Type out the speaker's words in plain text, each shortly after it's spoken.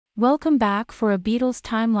Welcome back for a Beatles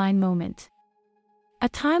Timeline Moment. A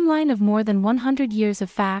timeline of more than 100 years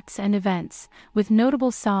of facts and events, with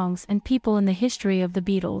notable songs and people in the history of the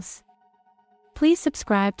Beatles. Please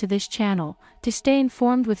subscribe to this channel to stay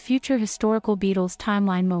informed with future historical Beatles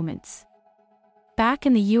Timeline Moments. Back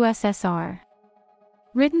in the U.S.S.R.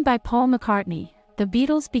 Written by Paul McCartney, the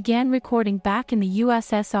Beatles began recording Back in the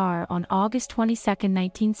U.S.S.R. on August 22,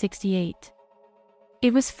 1968.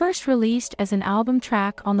 It was first released as an album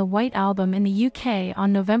track on the White Album in the U.K.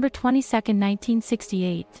 on November 22,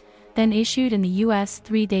 1968, then issued in the U.S.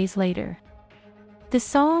 3 days later. The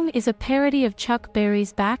song is a parody of Chuck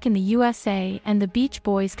Berry's Back in the U.S.A. and the Beach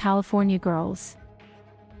Boys' California Girls.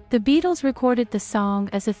 The Beatles recorded the song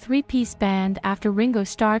as a three-piece band after Ringo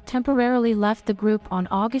Starr temporarily left the group on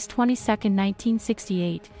August 22,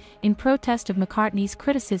 1968, in protest of McCartney's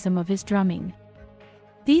criticism of his drumming.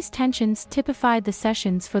 These tensions typified the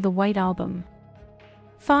sessions for the White Album.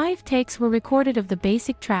 5 takes were recorded of the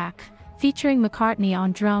basic track, featuring McCartney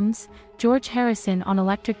on drums, George Harrison on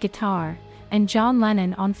electric guitar, and John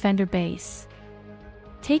Lennon on Fender Bass.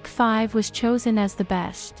 Take 5 was chosen as the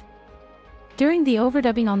best. During the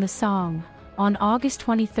overdubbing on the song, on August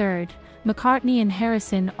 23, McCartney and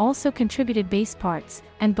Harrison also contributed bass parts,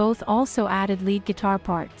 and both also added lead guitar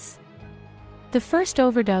parts. The first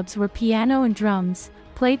overdubs were piano and drums,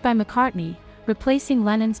 played by McCartney, replacing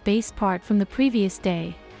Lennon's bass part from the previous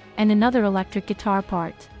day, and another electric guitar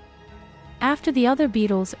part. After the other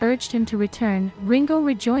Beatles urged him to return, Ringo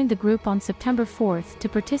rejoined the group on September 4 to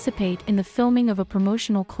participate in the filming of a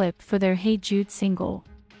promotional clip for their Hey Jude single.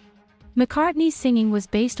 McCartney's singing was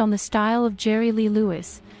based on the style of Jerry Lee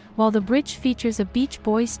Lewis, while the bridge features a Beach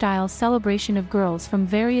Boys-style celebration of girls from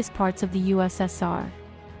various parts of the USSR.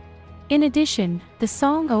 In addition, the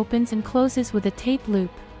song opens and closes with a tape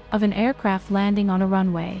loop of an aircraft landing on a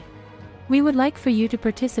runway. We would like for you to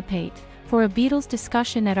participate for a Beatles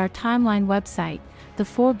discussion at our timeline website,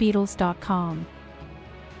 the4beatles.com.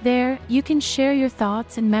 There, you can share your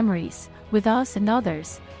thoughts and memories with us and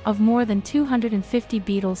others of more than 250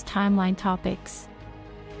 Beatles timeline topics.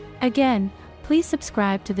 Again, please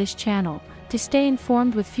subscribe to this channel to stay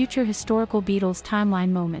informed with future historical Beatles timeline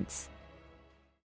moments.